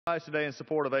rise today in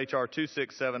support of H.R.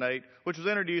 2678, which was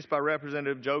introduced by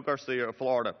Representative Joe Garcia of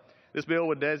Florida. This bill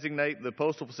would designate the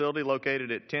postal facility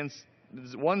located at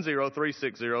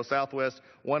 10360 Southwest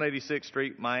 186th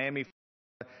Street, Miami,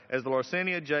 Florida, as the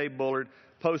Larcenia J. Bullard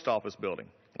Post Office Building.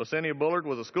 Larcenia Bullard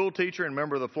was a school teacher and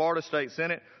member of the Florida State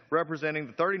Senate, representing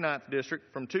the 39th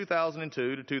District from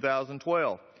 2002 to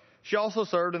 2012. She also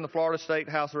served in the Florida State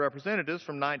House of Representatives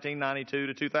from 1992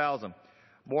 to 2000.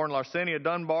 Born Larcenia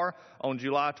Dunbar on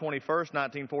July 21,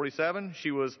 1947,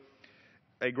 she was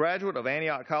a graduate of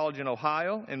Antioch College in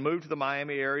Ohio and moved to the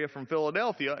Miami area from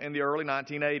Philadelphia in the early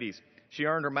 1980s. She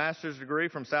earned her master's degree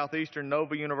from Southeastern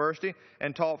Nova University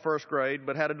and taught first grade,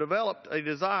 but had developed a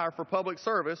desire for public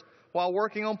service while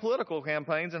working on political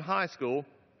campaigns in high school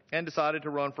and decided to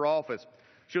run for office.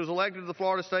 She was elected to the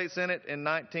Florida State Senate in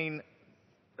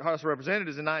House of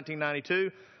Representatives in 1992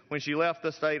 when she left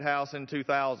the State House in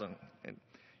 2000.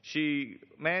 She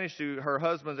managed her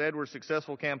husband's Edward's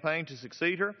successful campaign to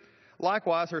succeed her.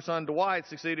 Likewise, her son Dwight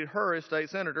succeeded her as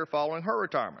state senator following her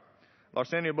retirement.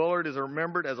 Larcenia Bullard is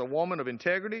remembered as a woman of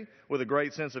integrity with a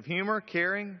great sense of humor,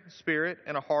 caring spirit,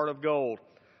 and a heart of gold.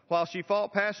 While she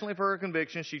fought passionately for her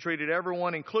convictions, she treated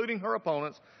everyone, including her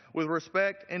opponents, with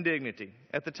respect and dignity.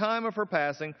 At the time of her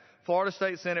passing, Florida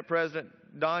State Senate President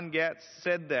Don Gatz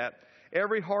said that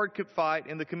every hard fight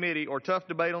in the committee or tough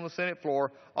debate on the Senate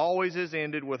floor always is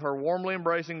ended with her warmly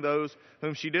embracing those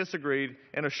whom she disagreed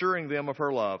and assuring them of her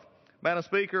love. Madam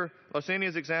Speaker,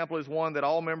 Larcenia's example is one that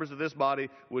all members of this body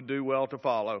would do well to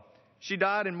follow. She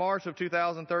died in March of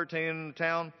 2013 in the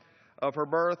town of her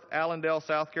birth, Allendale,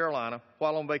 South Carolina,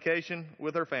 while on vacation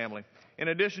with her family. In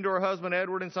addition to her husband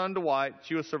Edward and son Dwight,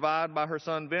 she was survived by her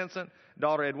son Vincent,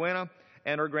 daughter Edwina,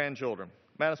 and her grandchildren.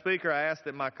 Madam Speaker, I ask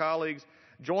that my colleagues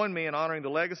join me in honoring the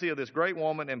legacy of this great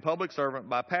woman and public servant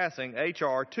by passing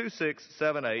H.R.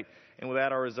 2678, and with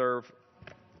that I reserve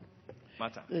my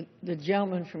time. The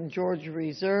gentleman from Georgia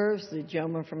reserves. The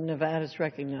gentleman from Nevada is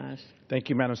recognized. Thank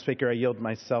you, Madam Speaker. I yield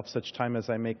myself such time as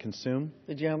I may consume.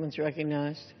 The gentleman's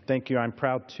recognized. Thank you. I'm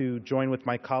proud to join with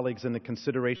my colleagues in the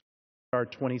consideration of H.R.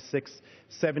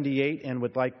 2678 and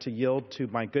would like to yield to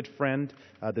my good friend,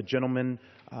 the gentleman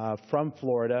from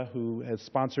Florida who has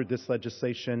sponsored this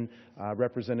legislation,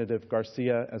 Representative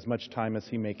Garcia, as much time as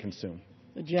he may consume.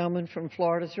 The gentleman from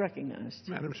Florida is recognized.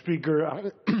 Madam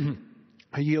Speaker,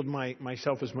 I yield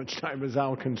myself as much time as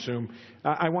I'll consume.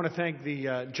 I want to thank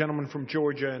the gentleman from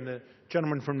Georgia and the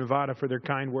gentleman from Nevada for their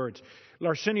kind words.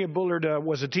 Larcenia Bullard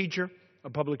was a teacher, a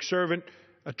public servant,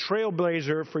 a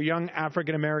trailblazer for young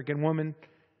African-American women,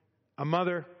 a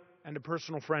mother, and a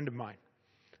personal friend of mine.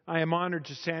 I am honored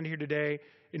to stand here today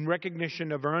in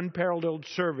recognition of her unparalleled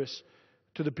service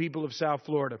to the people of South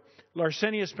Florida.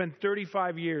 Larcenia spent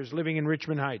 35 years living in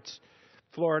Richmond Heights,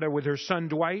 Florida, with her son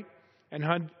Dwight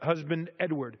and husband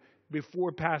Edward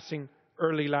before passing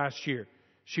early last year.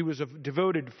 She was a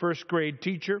devoted first-grade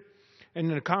teacher and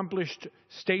an accomplished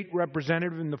state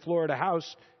representative in the Florida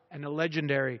House and a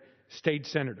legendary state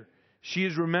senator. She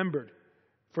is remembered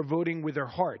for voting with her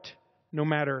heart, no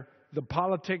matter the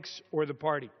politics or the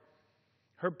party.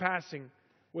 Her passing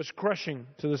was crushing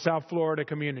to the South Florida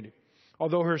community.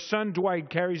 Although her son Dwight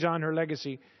carries on her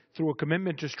legacy through a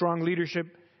commitment to strong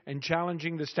leadership and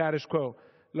challenging the status quo,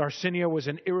 Larcenia was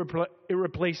an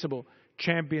irreplaceable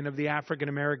champion of the African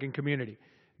American community,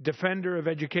 defender of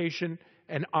education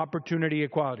and opportunity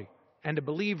equality, and a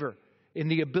believer in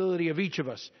the ability of each of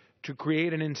us to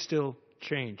create and instill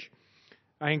change.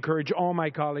 I encourage all my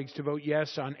colleagues to vote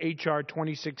yes on H.R.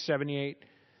 2678,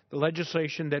 the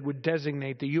legislation that would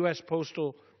designate the U.S.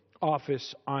 Postal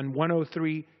Office on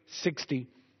 10360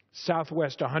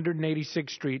 Southwest 186th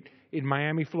Street in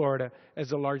Miami, Florida, as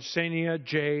the Larcenia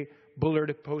J.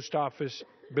 Bullard Post Office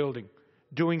Building.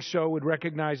 Doing so would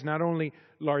recognize not only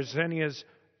Larcenia's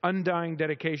undying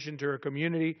dedication to her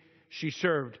community she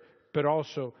served, but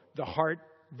also the heart,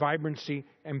 vibrancy,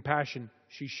 and passion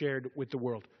she shared with the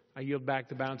world. I yield back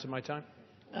the balance of my time.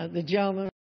 The gentleman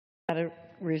from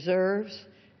reserves.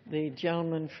 The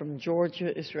gentleman from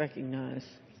Georgia is recognized.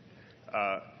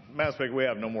 Madam Speaker, we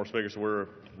have no more speakers, so we're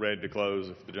ready to close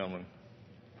if the gentleman.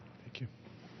 Thank you.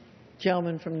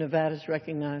 Gentleman from Nevada is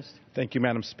recognized. Thank you,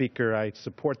 Madam Speaker. I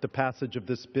support the passage of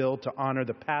this bill to honor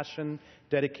the passion,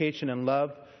 dedication, and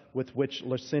love with which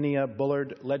Larcenia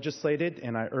Bullard legislated,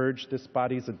 and I urge this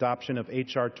body's adoption of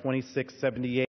H.R. 2678.